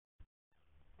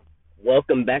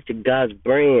Welcome back to God's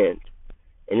Brand.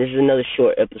 And this is another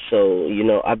short episode.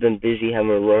 I've been busy having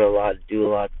to run a lot, do a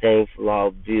lot of things for Law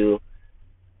View.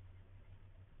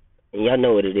 And y'all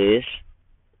know what it is.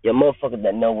 Y'all motherfuckers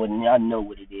that know what, y'all know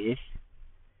what it is.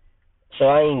 So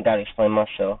I ain't gotta explain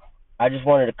myself. I just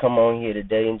wanted to come on here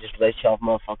today and just let y'all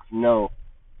motherfuckers know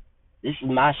this is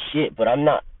my shit, but I'm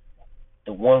not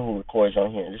the one who records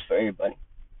on here. This is for everybody.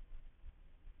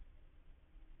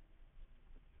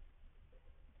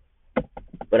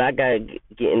 But I gotta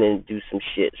get in and do some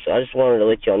shit. So I just wanted to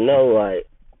let y'all know, like,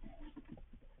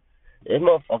 there's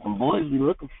motherfucking boys we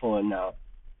looking for now.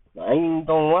 I ain't even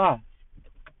gonna lie.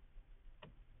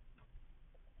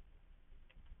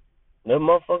 Them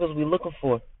motherfuckers we looking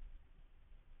for.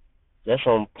 That's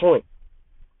on point.